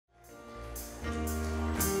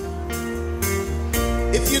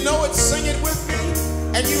If you know it, sing it with me.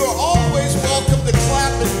 And you are always welcome to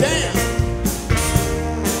clap and dance.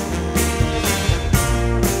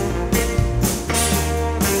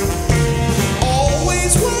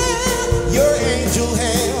 Always wear your angel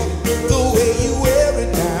hair the way you wear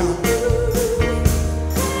it now.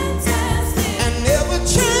 Fantastic. And never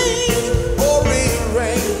change or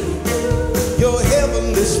rearrange your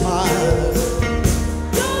heavenly smile.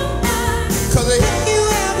 Cause if you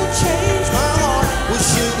ever change, my heart will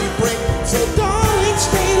surely break. So darling,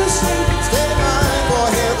 stay the same. Stay mine for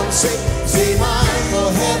heaven's sake. Stay mine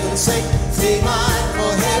for heaven's sake. Stay mine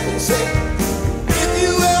for heaven's sake. If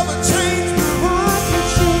you ever change, my heart will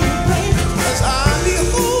surely break. As I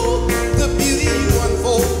behold the beauty you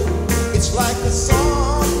unfold, it's like a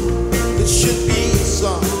song that should be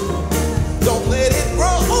sung. Don't let it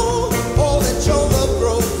grow old, or let your love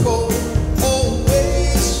grow cold.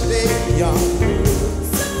 Always stay young.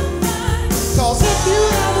 Cause if you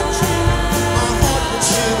ever change, my heart will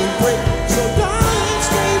surely break. So darling,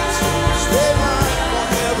 stay mine for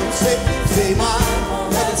heaven's sake. Stay mine for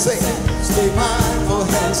heaven's sake. Stay mine for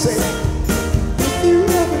heaven's sake. If you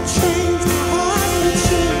ever change, my heart will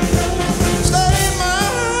surely break. Stay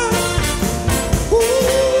mine. Ooh.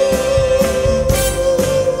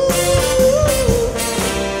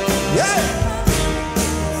 Yeah.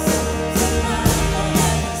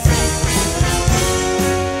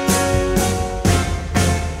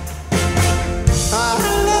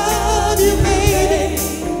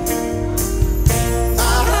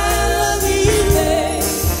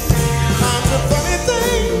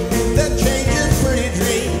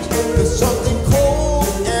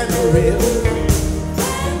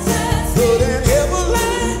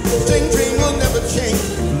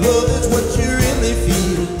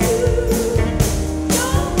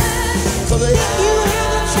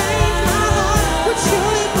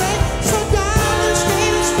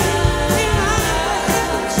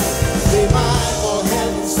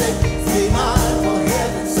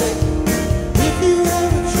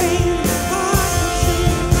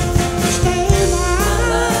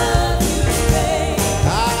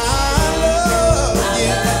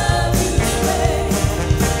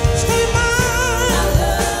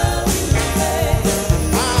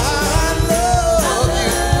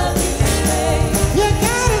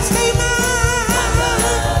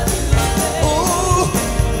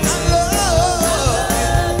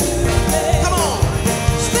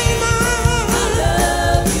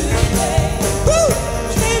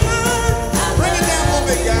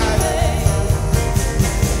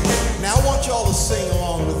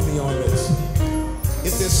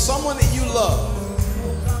 Someone that you love,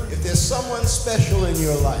 if there's someone special in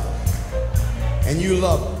your life and you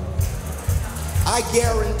love them, I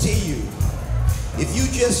guarantee you, if you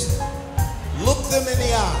just look them in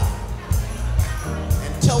the eye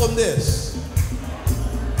and tell them this,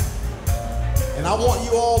 and I want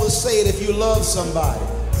you all to say it if you love somebody,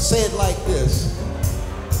 say it like this: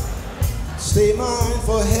 stay mine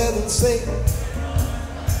for heaven's sake.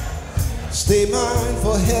 Stay mine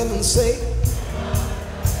for heaven's sake.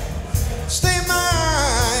 Stay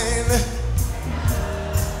mine.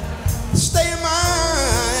 Stay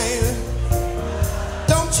mine.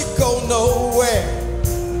 Don't you go nowhere.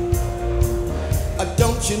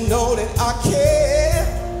 Don't you know that I care?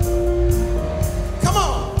 Come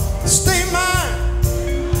on. Stay mine.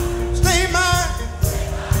 Stay mine.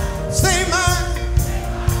 Stay mine.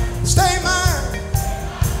 Stay mine.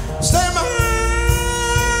 Stay mine.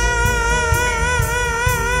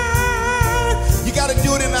 You got to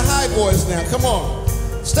do it in the high voice now. Come on.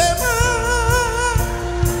 Stay mine.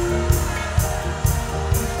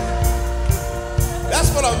 That's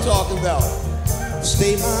what I'm talking about.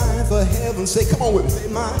 Stay mine for heaven's sake. Come on with me. Stay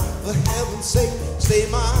mine for heaven's sake. Stay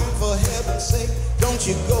mine for heaven's sake. Don't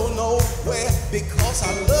you go nowhere because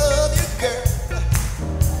I love you, girl.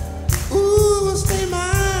 Ooh, stay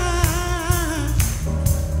mine.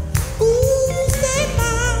 Ooh, stay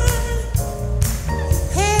mine.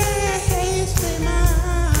 Hey, hey, stay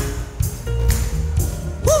mine.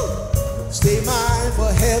 Woo! Stay mine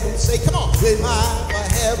for heaven's sake. Come on. Stay mine for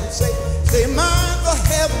heaven's sake. Stay mine for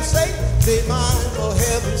heaven's sake. Stay mine for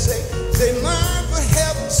heaven's sake. Stay mine for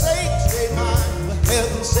heaven's sake. Stay mine for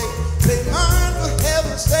heaven's sake. Stay mine for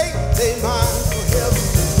heaven's sake. Stay mine.